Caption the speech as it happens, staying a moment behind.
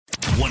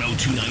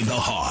1029 The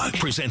Hog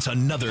presents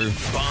another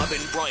Bob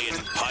and Brian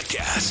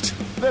podcast.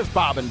 This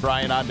Bob and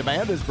Brian On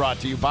Demand is brought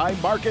to you by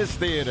Marcus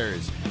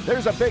Theaters.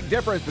 There's a big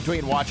difference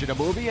between watching a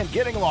movie and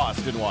getting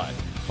lost in one.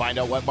 Find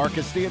out what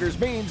Marcus Theaters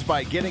means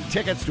by getting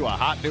tickets to a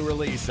hot new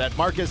release at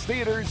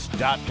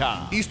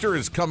marcustheaters.com. Easter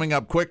is coming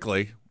up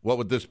quickly. What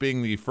with this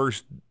being the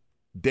first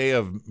day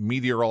of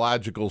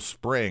meteorological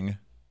spring,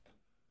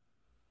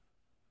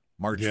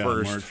 March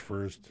 1st.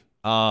 March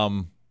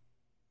 1st.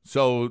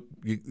 So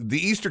the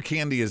Easter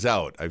candy is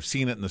out. I've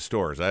seen it in the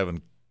stores. I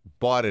haven't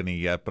bought any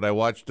yet, but I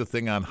watched a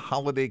thing on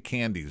holiday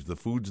candies, the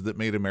foods that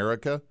made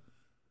America.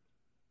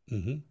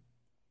 Mm-hmm.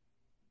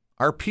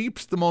 Are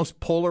Peeps the most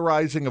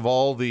polarizing of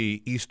all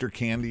the Easter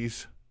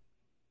candies?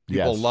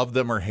 People love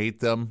them or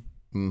hate them?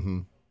 Mm-hmm.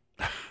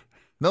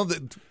 No,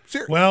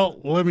 well,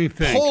 let me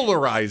think.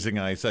 Polarizing,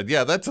 I said.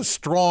 Yeah, that's a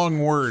strong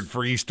word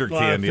for Easter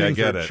candy. I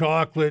get it.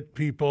 Chocolate,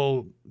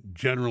 people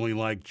generally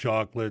like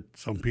chocolate.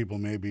 Some people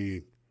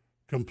maybe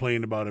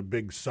complain about a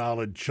big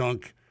solid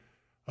chunk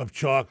of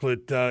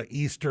chocolate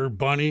Easter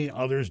bunny.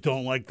 Others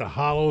don't like the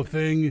hollow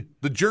thing.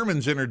 The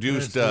Germans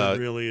introduced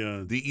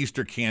the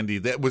Easter candy.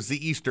 That was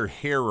the Easter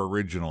hare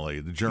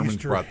originally. The Germans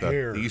brought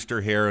the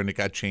Easter hare, and it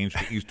got changed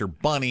to Easter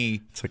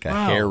bunny. It's like a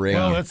hare ring.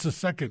 Well, that's the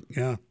second,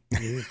 yeah.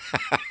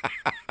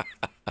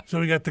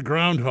 So we got the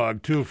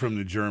groundhog, too, from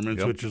the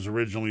Germans, which is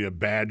originally a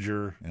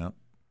badger. Yep.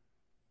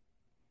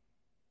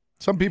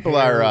 Some people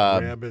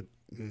rabbit.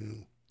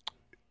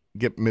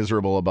 Get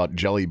miserable about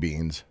jelly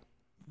beans.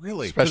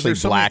 Really? Especially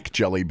black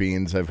jelly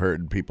beans. I've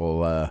heard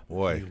people,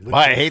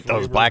 I hate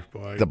those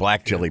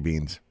black jelly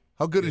beans.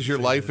 How good is your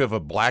life if a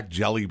black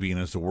jelly bean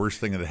is the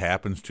worst thing that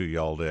happens to you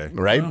all day?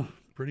 Right? Well,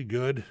 pretty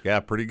good. Yeah,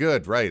 pretty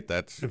good. Right.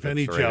 If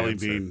any jelly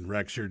bean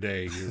wrecks your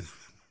day,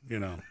 you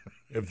know,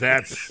 if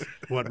that's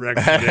what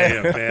wrecks your day,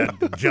 a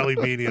bad jelly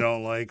bean you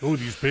don't like. Oh,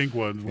 these pink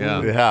ones.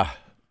 Yeah. Yeah.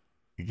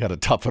 You got to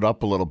tough it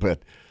up a little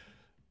bit.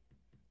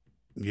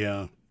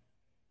 Yeah.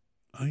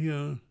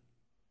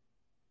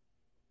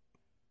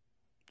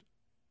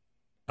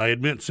 I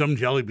admit some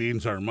jelly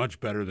beans are much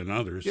better than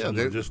others. Yeah,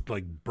 they're just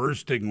like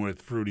bursting with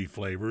fruity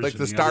flavors. Like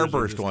the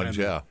Starburst ones,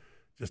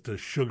 just a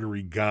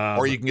sugary gob.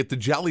 Or you can get the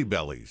Jelly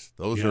Bellies.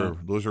 Those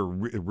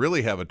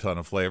really have a ton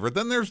of flavor.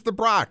 Then there's the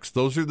Brocs.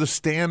 Those are the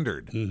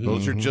standard. Mm-hmm.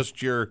 Those are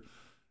just your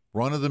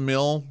run of the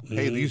mill. Mm-hmm.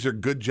 Hey, these are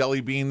good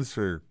jelly beans.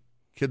 Or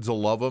kids will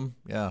love them.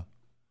 Yeah.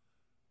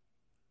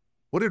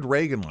 What did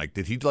Reagan like?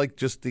 Did he like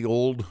just the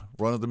old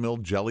run of the mill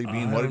jelly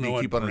bean? What did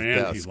he keep on his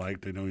desk? I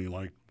know he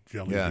liked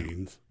jelly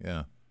beans.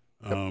 Yeah.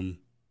 And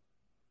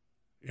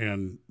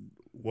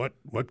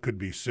what could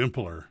be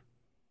simpler?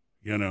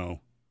 You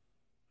know,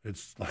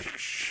 it's like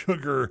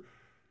sugar,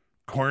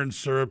 corn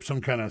syrup,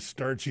 some kind of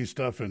starchy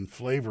stuff and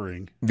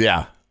flavoring.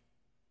 Yeah.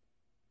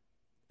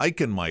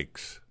 Mike and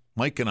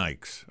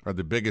Ike's are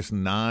the biggest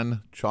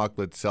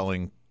non-chocolate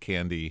selling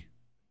candy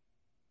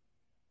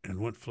and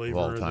what flavor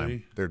of all are time.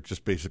 they? They're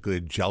just basically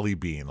a jelly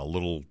bean, a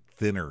little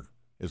thinner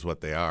is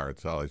what they are.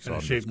 It's all I saw.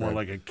 Shaped more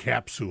like a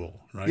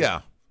capsule, right?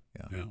 Yeah.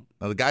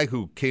 Now, the guy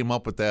who came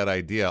up with that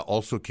idea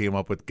also came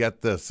up with,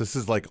 get this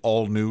is like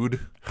all nude.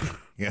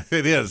 Yeah,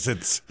 it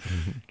is.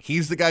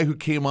 He's the guy who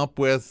came up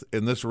with,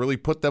 and this really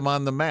put them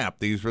on the map.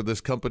 These were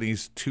this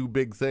company's two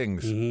big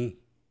things. Mm-hmm.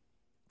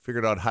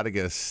 Figured out how to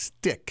get a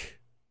stick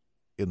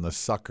in the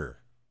sucker.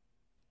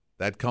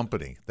 That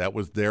company, that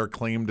was their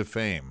claim to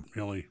fame.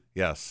 Really?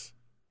 Yes.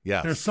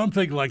 There's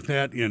something like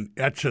that in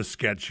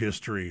Etch-a-Sketch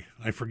history.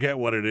 I forget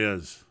what it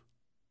is.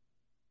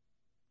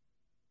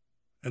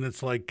 And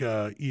it's like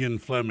Ian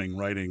Fleming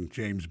writing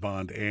James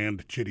Bond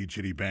and Chitty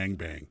Chitty Bang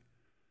Bang.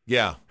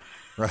 Yeah,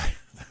 right.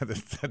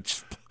 That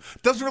just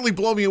doesn't really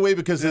blow me away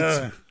because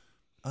it's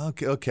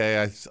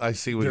okay. I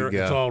see what you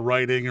get. It's all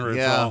writing, or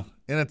it's all,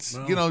 and it's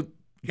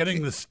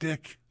getting the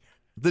stick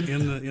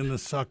in the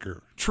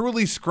sucker.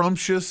 Truly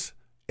Scrumptious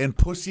and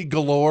Pussy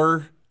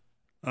Galore.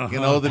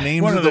 Uh-huh. The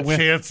names what of the women.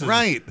 Chances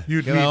Right.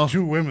 You'd meet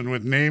two women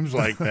with names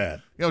like that.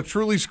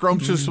 Truly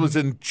Scrumptious was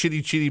in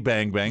Chitty Chitty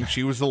Bang Bang.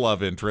 She was the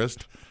love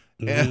interest.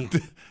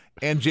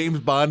 And James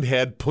Bond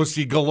had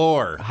Pussy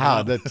Galore.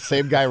 Wow, the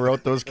same guy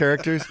wrote those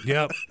characters?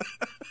 Yep.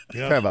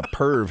 Kind of a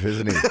perv,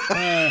 isn't he?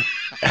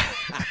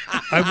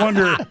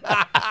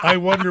 I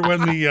wonder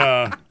when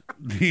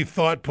the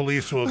Thought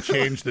Police will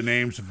change the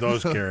names of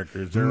those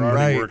characters. They're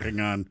already working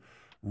on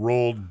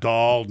Roald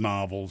Dahl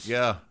novels.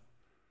 Yeah.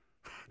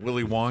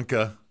 Willy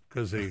Wonka.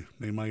 Because they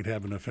might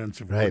have an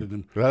offensive word in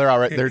them. Well, they're all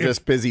right. They're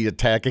just busy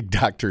attacking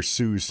Dr.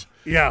 Seuss.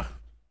 Yeah.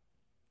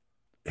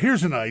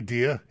 Here's an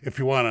idea. If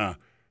you wanna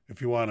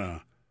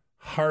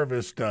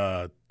harvest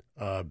bad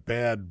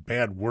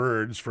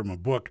words from a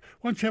book,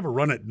 why don't you have a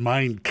run at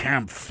Mein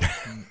Kampf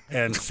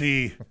and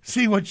see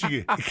what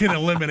you can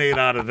eliminate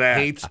out of that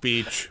hate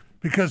speech?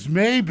 Because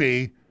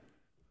maybe,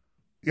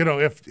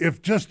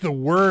 if just the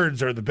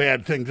words are the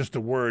bad thing, just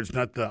the words,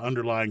 not the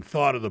underlying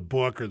thought of the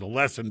book or the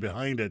lesson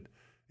behind it.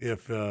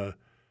 If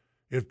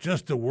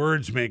just the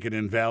words make it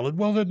invalid,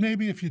 well, then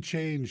maybe if you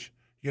change,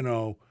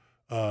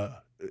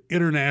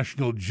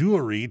 international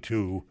Jewry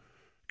to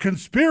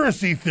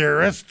conspiracy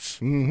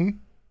theorists,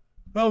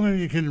 Well, maybe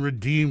you can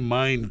redeem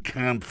Mein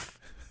Kampf.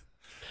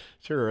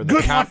 Sure.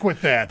 Good luck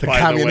with that, The by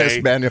Communist the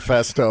way.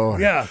 Manifesto.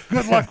 Yeah,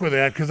 good luck with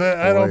that, because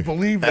I don't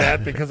believe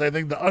that, because I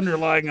think the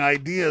underlying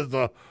idea is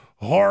a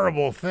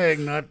horrible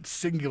thing, not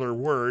singular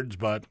words,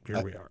 but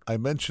here we are. I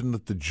mentioned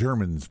that the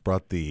Germans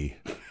brought the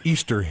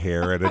Easter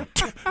hare and it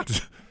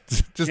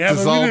just Yeah, but we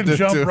dissolved didn't it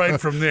jump to- right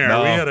from there.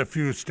 No. We had a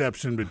few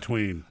steps in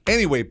between.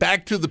 Anyway,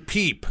 back to the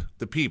Peep.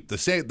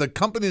 The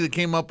company that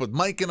came up with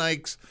Mike and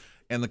Ike's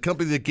and the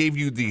company that gave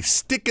you the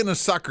stick and a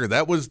sucker.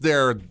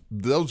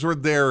 Those were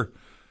their,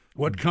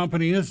 What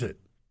company is it?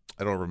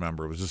 I don't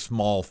remember. It was a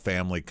small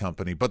family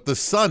company, but the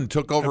son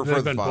took over Have for they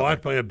the been father.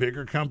 bought by a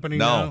bigger company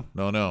now?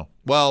 No.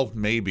 Well,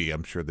 maybe.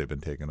 I'm sure they've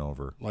been taken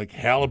over. Like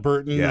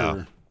Halliburton? Yeah.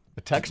 Or,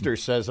 The texter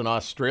says in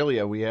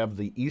Australia we have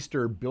the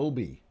Easter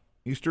bilby,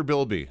 Easter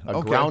Bilby.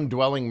 a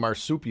ground-dwelling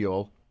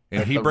marsupial. And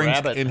that he the brings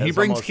rabbit has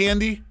almost-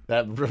 candy?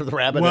 That the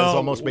rabbit has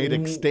almost made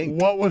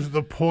extinct. What was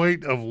the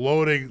point of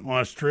loading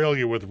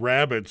Australia with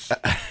rabbits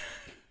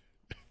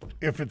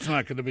if it's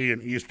not going to be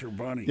an Easter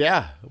bunny?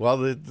 Yeah, well,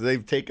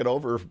 they've taken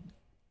over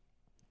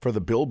for the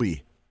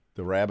bilby,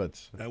 the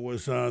rabbits. That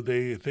was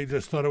they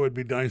just thought it would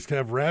be nice to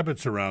have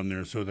rabbits around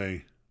there, so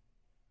they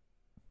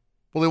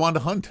Well, they wanted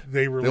to hunt.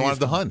 released wanted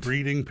to hunt.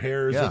 breeding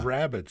pairs Yeah. of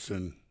rabbits,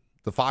 and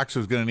The fox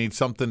was going to need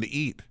something to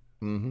eat.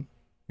 Mm-hmm.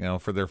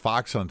 For their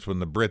fox hunts when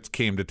the Brits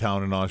came to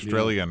town in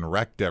Australia and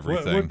wrecked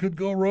everything. what could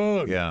go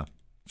wrong? Yeah.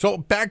 So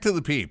back to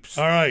the Peeps.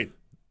 All right.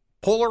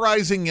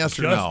 Polarizing, yes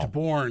or Just no?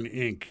 Born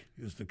Inc.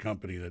 is the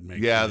company that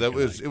makes. Yeah, Mike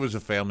and Ike. it was a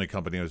family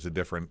company. It was a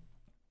different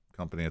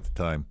company at the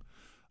time.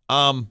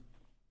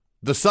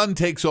 The son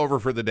takes over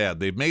for the dad.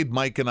 They've made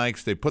Mike and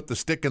Ike's. They put the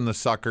stick in the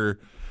sucker,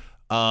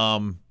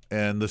 and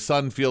the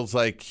son feels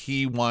like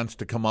he wants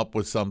to come up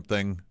with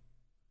something,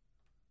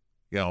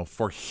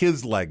 for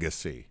his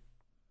legacy.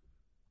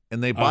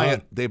 And they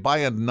buy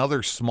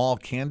another small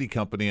candy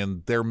company,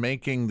 and they're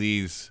making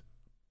these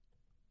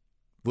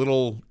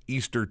little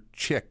Easter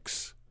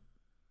chicks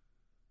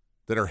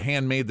that are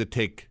handmade that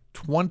take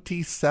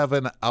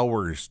 27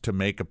 hours to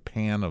make a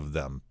pan of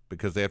them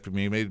because they have to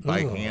be made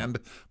by hand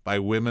by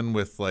women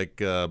with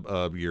like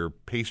your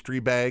pastry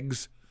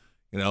bags,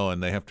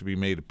 and they have to be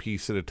made a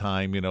piece at a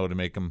time, to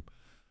make them.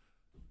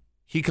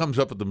 He comes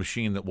up with the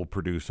machine that will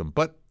produce them,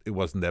 but it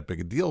wasn't that big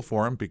a deal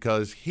for him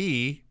because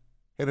he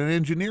had an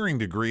engineering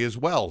degree as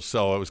well.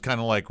 So it was kind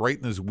of like right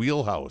in his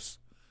wheelhouse.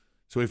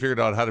 So he figured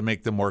out how to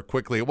make them more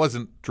quickly. It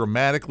wasn't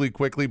dramatically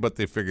quickly, but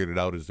they figured it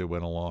out as they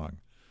went along.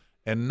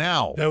 And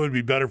now, That would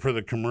be better for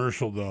the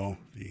commercial, though.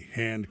 The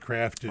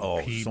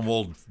handcrafted Peep. some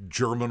old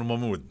German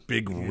woman with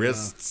big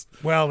wrists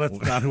Well, that's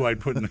not who I'd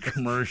put in the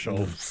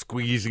commercial.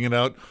 squeezing it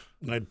out.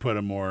 I'd put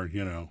him more,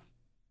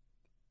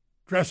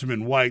 dress him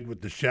in white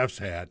with the chef's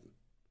hat,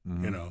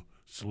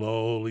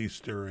 slowly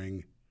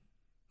stirring,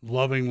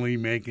 lovingly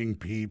making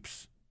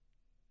Peeps.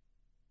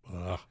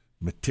 Ugh.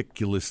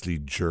 Meticulously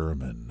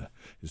German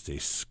as they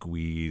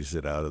squeeze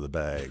it out of the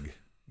bag.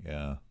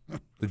 Yeah.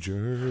 The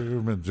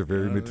Germans are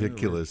very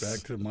meticulous.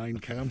 Back to Mein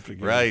Kampf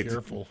again. Right.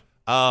 Careful.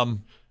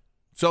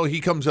 So he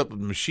comes up with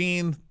a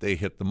machine. They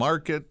hit the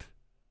market.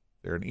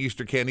 They're an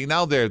Easter candy.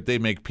 Now they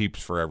make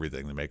Peeps for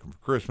everything. They make them for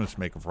Christmas,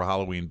 make them for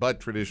Halloween, but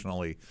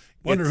traditionally,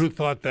 Wonder it's who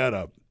thought that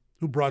up.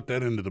 Who brought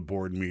that into the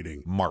board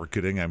meeting?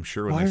 marketing, I'm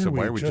sure. When Why they said, are we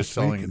why are we just just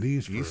selling making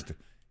these for- Easter?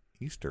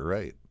 Easter,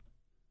 right.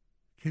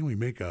 Can we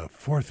make a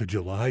 4th of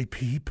July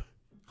Peep?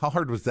 How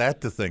hard was that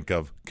to think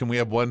of? Can we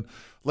have one,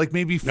 like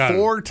maybe Gotta-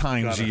 4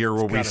 times a year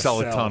where it's we gotta sell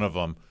a sell. ton of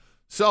them?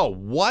 So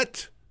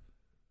what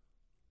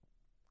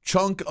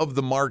chunk of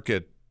the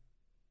market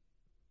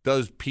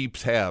does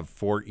Peeps have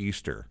for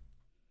Easter?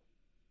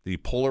 The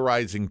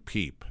polarizing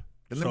Peep.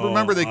 And then So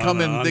remember, they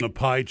come on in. the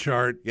pie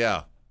chart.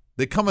 Yeah.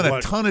 They come in a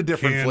What ton of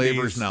different candies?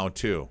 flavors now,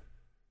 too.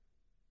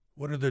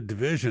 What are the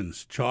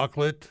divisions?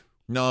 Chocolate?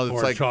 No, it's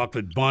Or like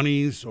chocolate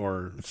bunnies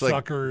or It's like-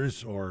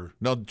 suckers or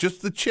no,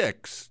 just the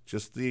chicks,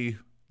 just the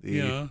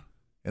yeah.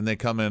 and they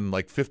come in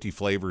like 50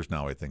 flavors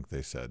now. I think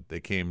they said they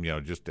came,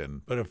 just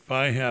in. But if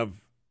I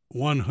have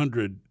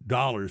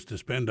 $100 to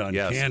spend on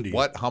Yes. candy,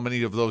 What? How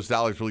many of those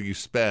dollars will you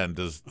spend?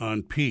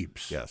 on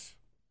Peeps? Yes.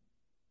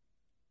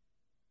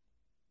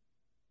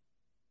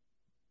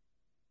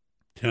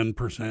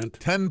 10%.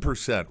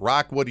 10%.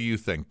 Rock, what do you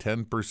think?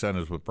 10%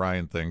 is what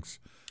Brian thinks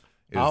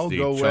is I'll the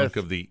go chunk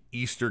with- of the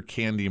Easter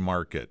candy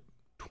market.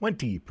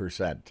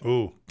 20%.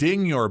 Ooh,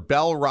 Ding your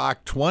bell,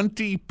 Rock.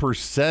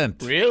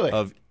 20% Really?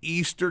 of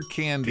Easter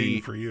candy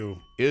ding for you.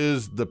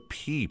 is the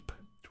Peep.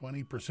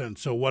 20%.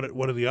 So what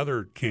do the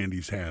other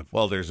candies have?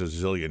 Well, there's a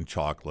zillion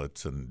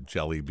chocolates and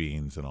jelly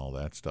beans and all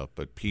that stuff,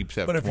 but Peeps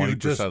have But if 20% you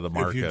just of the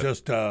market. if you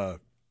just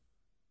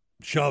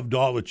shoved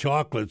all the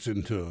chocolates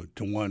into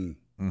one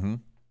Mm-hmm.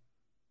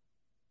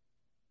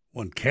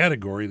 one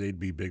category, they'd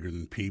be bigger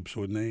than Peeps,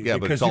 wouldn't they? Yeah,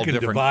 but because it's all you can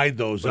different- divide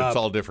those But up it's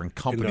all different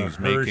into companies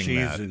Hershey's making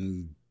that.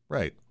 and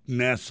Right.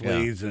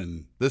 Nestle's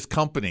and This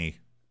company,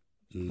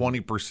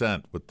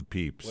 20% with the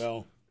Peeps.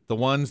 well, The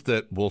ones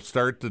that will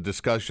start the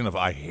discussion of,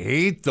 I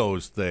hate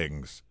those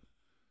things.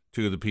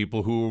 to the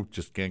people who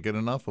just can't get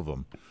enough of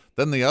them.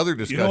 Then the other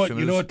discussion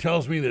You know what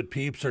tells me that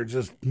Peeps are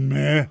just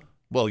meh?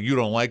 well, you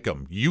don't like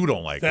them. You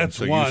don't like That's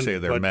them, so one, you say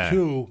they're but meh.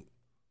 two,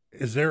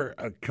 is there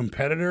a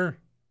competitor?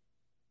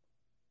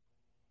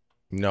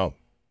 No.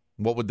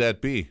 What would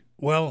that be?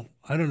 Well,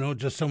 I don't know,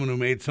 just someone who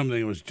made something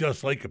that was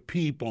just like a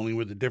Peep, only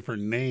with a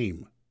different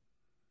name.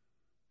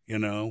 You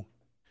know?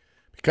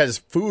 Because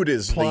food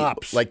is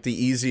Plops. the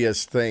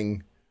easiest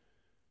thing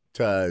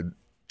to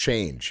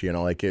change. You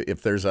know, like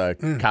if there's a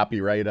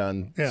copyright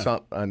on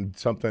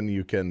something,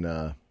 you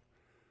can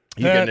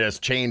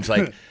just change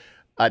like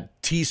a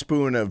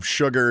teaspoon of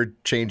sugar,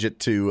 change it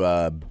to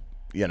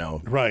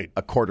Right.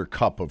 a quarter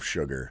cup of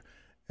sugar,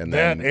 and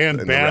That then and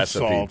the bath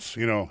recipe. salts,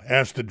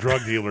 ask the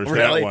drug dealers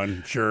Really? that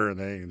one. Sure,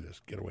 they can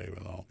just get away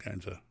with all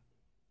kinds of.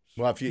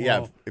 Well,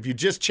 if you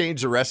just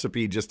change the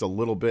recipe just a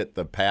little bit,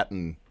 the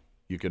patent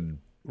you could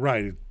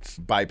Right. It's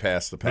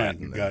bypass the Pat,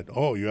 patent.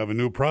 you have a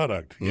new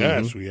product.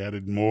 Yes, we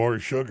added more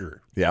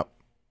sugar. Yep.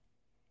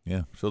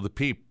 Yeah. So the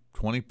Peep,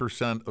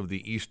 20% of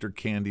the Easter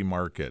candy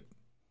market.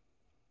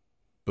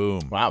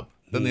 Boom. Wow.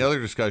 Then the other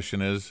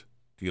discussion is,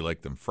 do you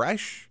like them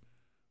fresh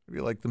or do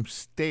you like them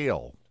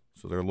stale?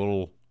 So they're a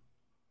little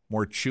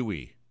more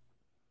chewy.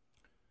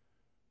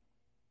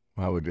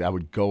 I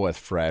would go with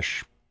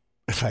fresh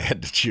if I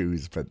had to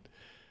choose, but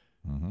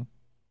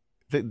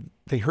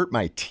they hurt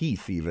my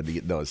teeth even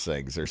eating those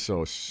things. They're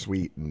so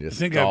sweet and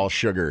just all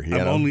sugar.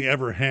 I've only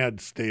ever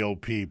had stale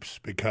Peeps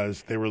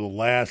because they were the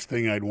last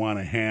thing I'd want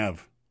to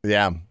have.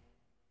 Yeah.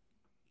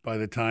 By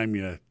the time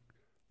you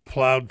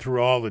plowed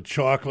through all the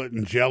chocolate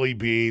and jelly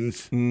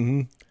beans,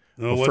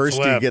 what's First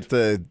left? you get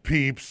the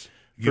Peeps.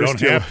 You First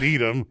don't have to eat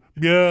them.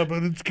 Yeah,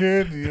 but it's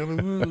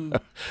candy.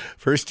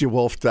 First you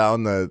wolf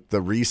down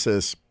the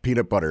Reese's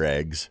peanut butter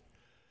eggs.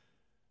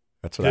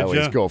 That's what I Did always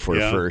ya? go for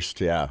Yeah.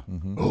 first. Yeah.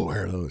 Oh,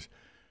 where are those?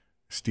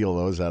 Steal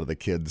those out of the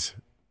kids'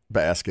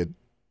 basket.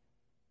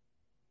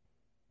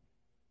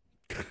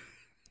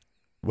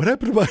 What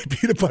happened to my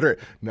peanut butter?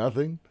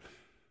 Nothing.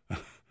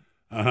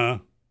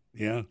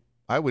 Yeah.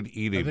 I would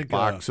eat I a think,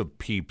 box of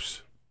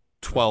Peeps,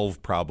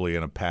 12 probably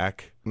in a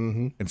pack,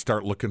 and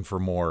start looking for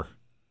more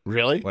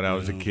Really? when I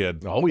was a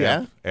kid. Oh,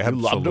 yeah? Yeah, You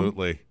loved 'em?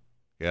 absolutely.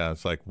 Yeah,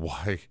 it's like,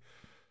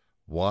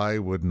 why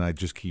wouldn't I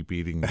just keep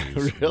eating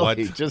these?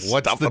 Really? Just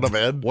stuffing them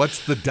in?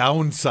 What's the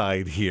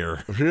downside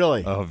here?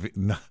 Really?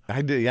 No,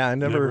 I did. Yeah, I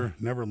never.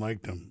 Never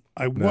liked them.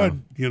 I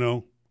would,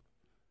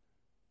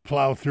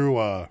 plow through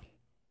a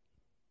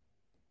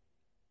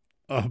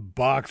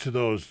box of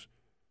those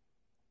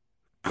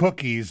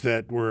cookies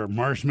that were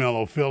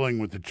marshmallow filling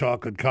with the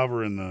chocolate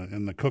cover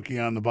and the cookie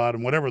on the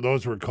bottom, whatever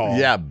those were called.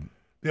 Yeah.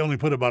 They only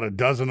put about a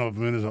dozen of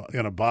them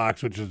in a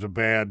box, which is a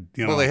bad,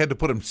 well, they had to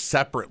put them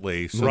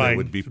separately so right. they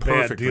would be It's a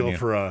perfect. bad deal when you-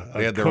 for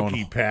they a had their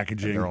cookie own,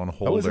 packaging. Their own I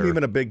holder. wasn't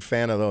even a big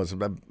fan of those. I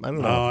don't know.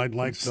 No, I'd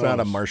like It's not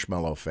a those.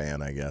 marshmallow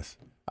fan, I guess.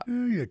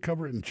 Yeah, you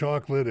cover it in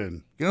chocolate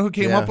and You know who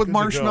came Yeah. up with Good to go.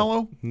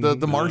 marshmallow?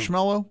 The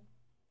marshmallow?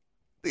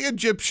 The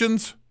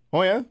Egyptians.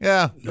 Oh, yeah?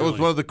 Yeah, that was Really?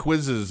 one of the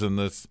quizzes in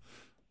this.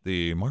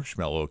 The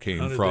marshmallow how came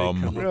did they from.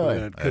 come up with Really?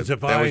 that? Because if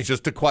that I was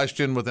just a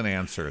question with an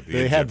answer. The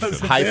They had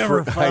Egyptians. if high I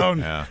ever fr- found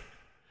Yeah.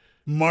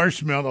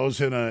 marshmallows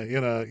in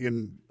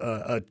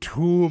a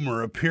tomb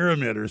or a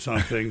pyramid or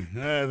something,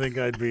 I think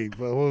I'd be.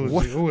 Well,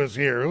 who was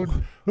here?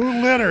 Who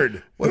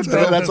Leonard? That's Who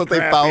built this what they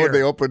crap found here? when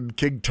they opened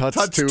King Tut's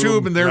Tut's tomb.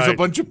 tube, and there's a Right.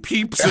 bunch of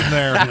peeps in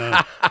there.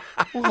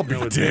 Well, I'll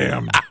be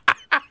damned.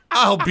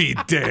 I'll be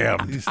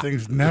damned. These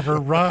things never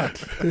rot.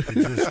 They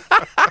just-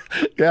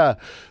 Yeah,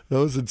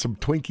 those and some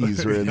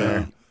Twinkies were in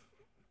there.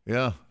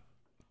 Yeah.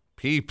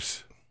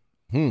 Peeps.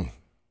 20%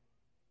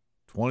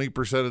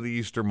 of the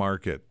Easter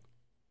market.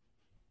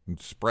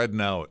 It's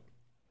spreading out.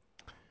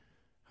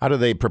 How do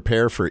they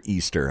prepare for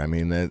Easter? I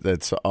mean,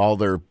 that's all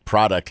their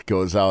product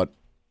goes out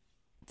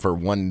for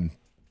one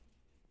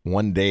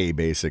day,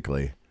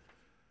 basically.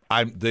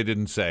 They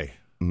didn't say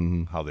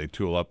how they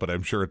tool up, but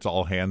I'm sure it's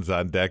all hands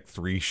on deck,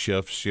 3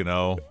 shifts,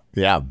 Yeah.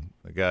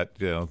 They got,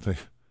 they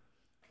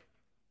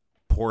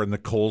pouring the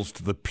coals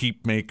to the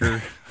peep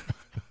maker,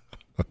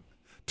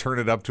 turn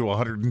it up to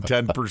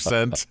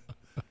 110%.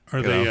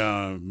 Are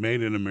they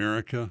made in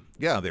America?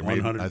 Yeah, they made,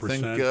 I 100%?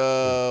 think,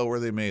 where are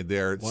they made?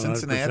 They're 100%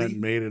 Cincinnati?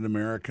 made in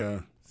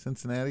America.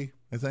 Cincinnati,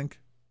 I think.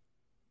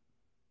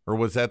 Or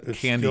was that It's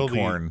candy still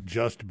corn? the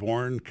Just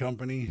Born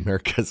company.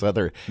 America's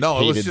other No,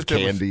 it was hated just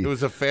candy. It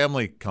was a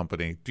family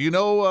company. Do you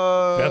know?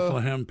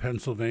 Bethlehem,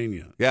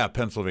 Pennsylvania. Yeah,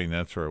 Pennsylvania.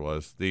 That's where it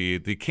was. The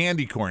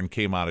candy corn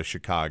came out of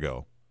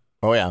Chicago.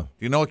 Oh, yeah. Do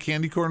you know what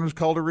candy corn was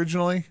called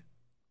originally?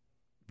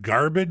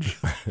 Garbage.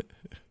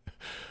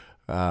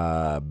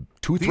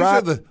 Tooth These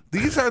rot?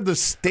 these are the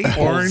staples.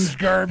 Orange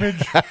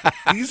garbage.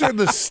 These are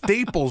the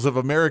staples of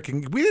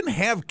American. We didn't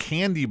have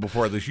candy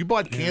before this. You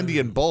bought candy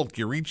in bulk.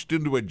 You reached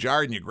into a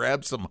jar and you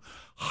grabbed some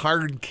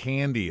hard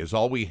candy. Is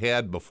all we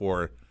had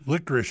before.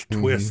 Licorice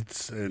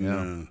twists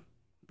and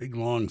big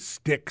long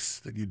sticks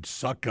that you'd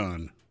suck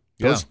on.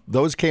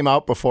 Those came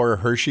out before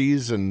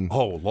Hershey's and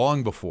Oh,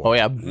 long before. Oh,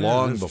 yeah.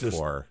 long it's just-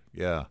 before.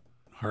 Yeah.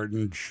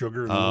 Hardened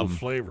sugar and a little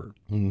flavor.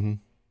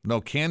 No,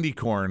 candy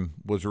corn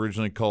was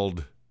originally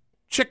called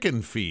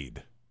chicken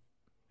feed.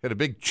 Had a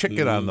big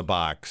chicken on the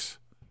box.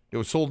 It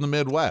was sold in the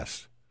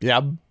Midwest.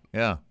 Yeah.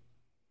 Yeah.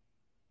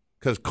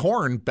 Because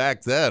corn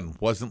back then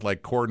wasn't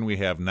like corn we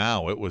have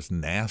now. It was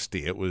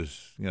nasty. It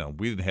was,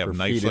 we didn't have For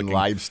nice feeding looking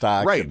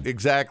livestock. Right,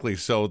 exactly.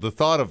 So the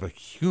thought of a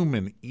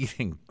human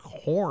eating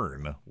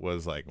corn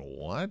was like,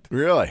 what?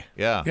 Really?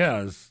 Yeah.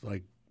 Yeah, it's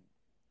like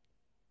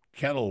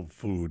kettle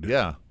food.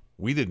 Yeah.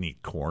 We didn't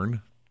eat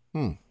corn.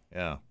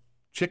 Yeah.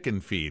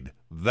 Chicken feed.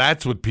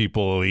 That's what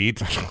people will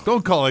eat.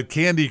 Don't call it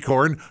candy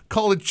corn.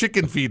 Call it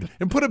chicken feed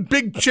and put a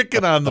big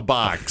chicken on the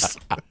box.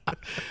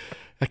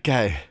 That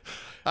guy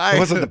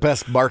wasn't the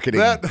best marketing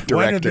director.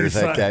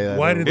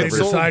 Why did they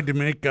decide to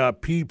make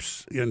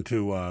Peeps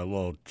into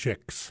little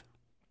chicks?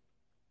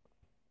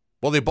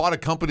 Well, they bought a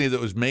company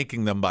that was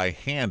making them by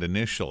hand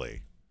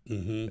initially.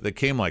 Mm-hmm. They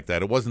came like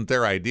that. It wasn't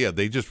their idea.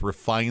 They just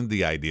refined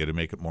the idea to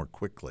make it more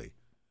quickly.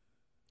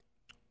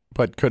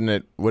 But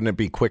wouldn't it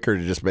be quicker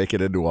to just make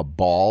it into a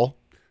ball?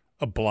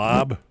 A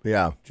blob?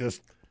 Yeah.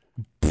 Just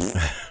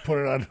put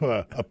it onto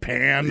a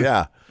pan?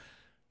 Yeah.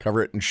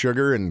 Cover it in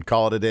sugar and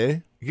call it a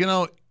day?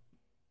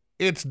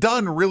 It's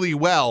done really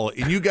well,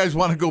 and you guys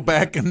want to go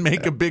back and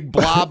make a big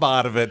blob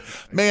out of it.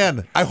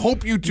 Man, I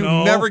hope you two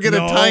never get a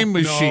time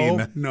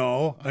machine.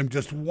 No, I'm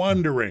just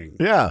wondering.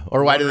 Yeah,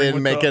 or why did they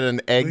make it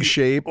an egg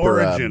shape?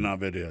 Origin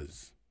of it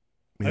is.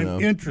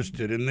 I'm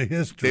interested in the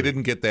history. They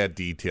didn't get that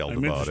detailed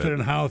about it. I'm interested in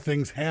how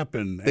things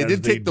happen. They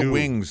did take the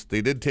wings.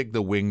 They did take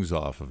the wings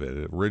off of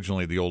it.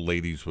 Originally, the old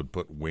ladies would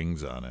put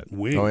wings on it.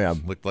 Wings? Oh, yeah.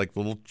 Looked like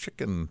little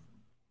chicken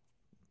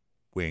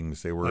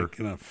wings. They were like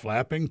in a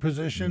flapping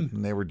position.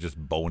 They were just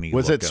bony.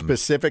 Was looking. It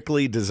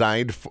specifically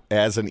designed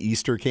as an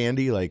Easter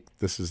candy? Like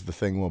this is the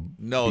thing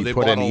we'll they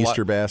put bought in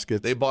Easter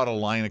baskets. They bought a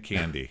line of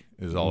candy.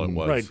 Is all it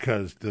was. Right?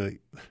 Because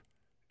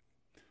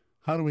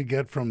how do we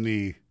get from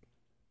the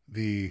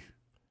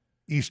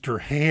Easter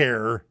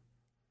hare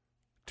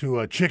to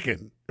a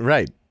chicken?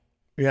 Right.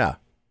 Yeah.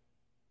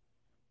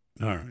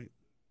 All right.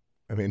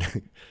 I mean,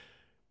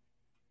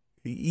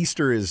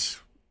 Easter is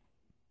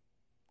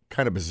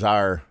kind of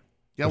bizarre.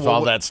 Yeah, with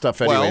all that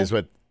stuff, anyways,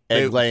 with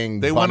egg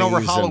laying. They went over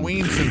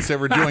Halloween since they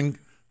were doing.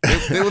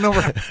 They went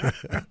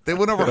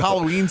over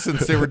Halloween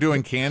since they were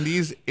doing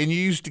candies, and you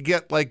used to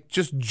get like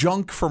just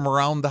junk from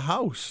around the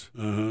house.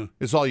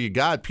 Is all you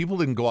got. People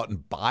didn't go out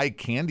and buy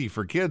candy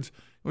for kids.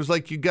 It was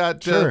like you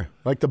got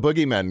like the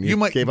boogeymen.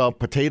 You gave out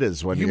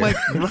potatoes when you might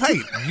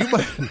right. You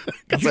might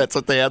because that's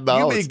what they had in the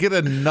house. You may get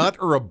a nut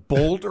or a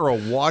bolt or a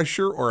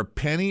washer or a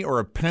penny or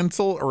a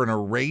pencil or an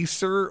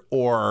eraser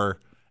or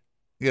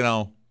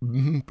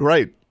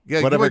right.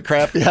 Yeah, whatever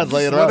crap you had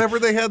laying around. Whatever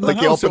they had in the house.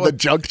 Like you open the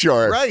junk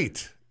drawer.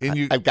 Right.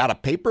 And I've got a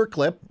paper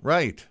clip.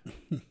 Right.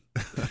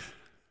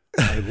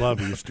 I love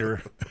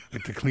Easter.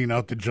 Get to clean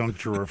out the junk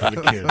drawer for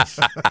the kids.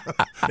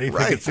 They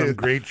think it's some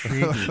great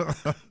treat.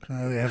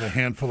 They have a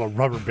handful of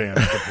rubber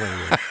bands to play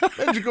with.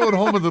 And you're going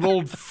home with an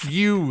old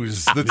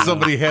fuse that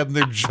somebody had in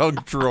their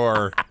junk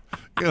drawer.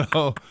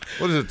 What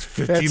is it?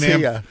 15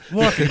 amp.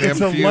 Look, it's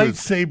a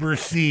lightsaber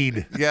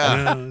seed.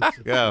 Yeah.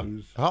 Yeah.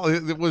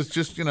 It was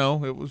just, it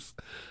was,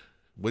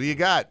 what do you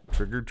got?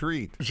 Trick or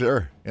treat.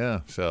 Sure.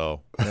 Yeah.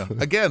 So,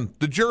 again,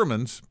 the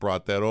Germans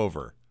brought that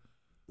over.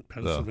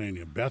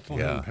 Pennsylvania.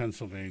 Bethlehem,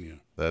 Pennsylvania.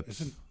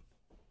 That's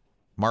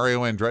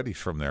Mario Andretti's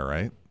from there,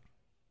 right?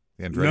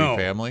 The Andretti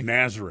family?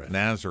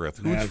 Nazareth.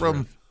 Who's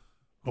from?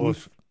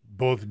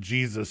 Both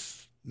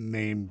Jesus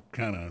name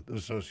kind of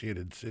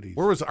associated cities.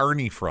 Where was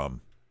Arnie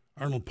from?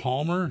 Arnold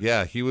Palmer?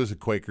 Yeah, he was a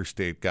Quaker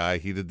State guy.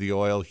 He did the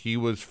oil. He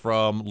was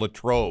from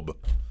Latrobe,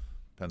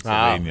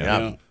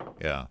 Pennsylvania.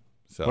 Yeah.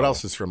 So what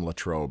else is from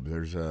Latrobe?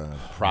 There's a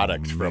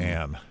product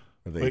from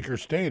Quaker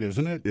State,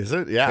 isn't it? Is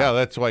it? Yeah. Yeah,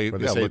 that's why.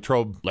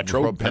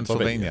 Latrobe,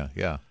 Pennsylvania.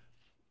 Yeah.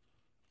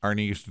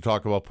 Arnie used to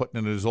talk about putting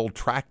in his old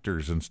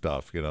tractors and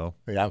stuff,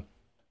 Yeah.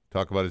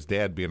 Talk about his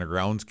dad being a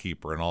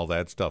groundskeeper and all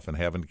that stuff and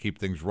having to keep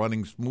things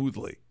running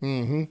smoothly.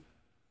 Mm-hmm.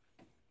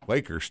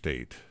 Quaker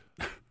State.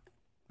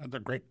 That's a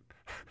great.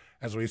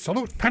 As we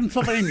salute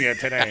Pennsylvania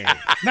today.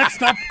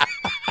 Next up,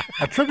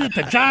 a tribute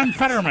to John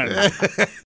Fetterman.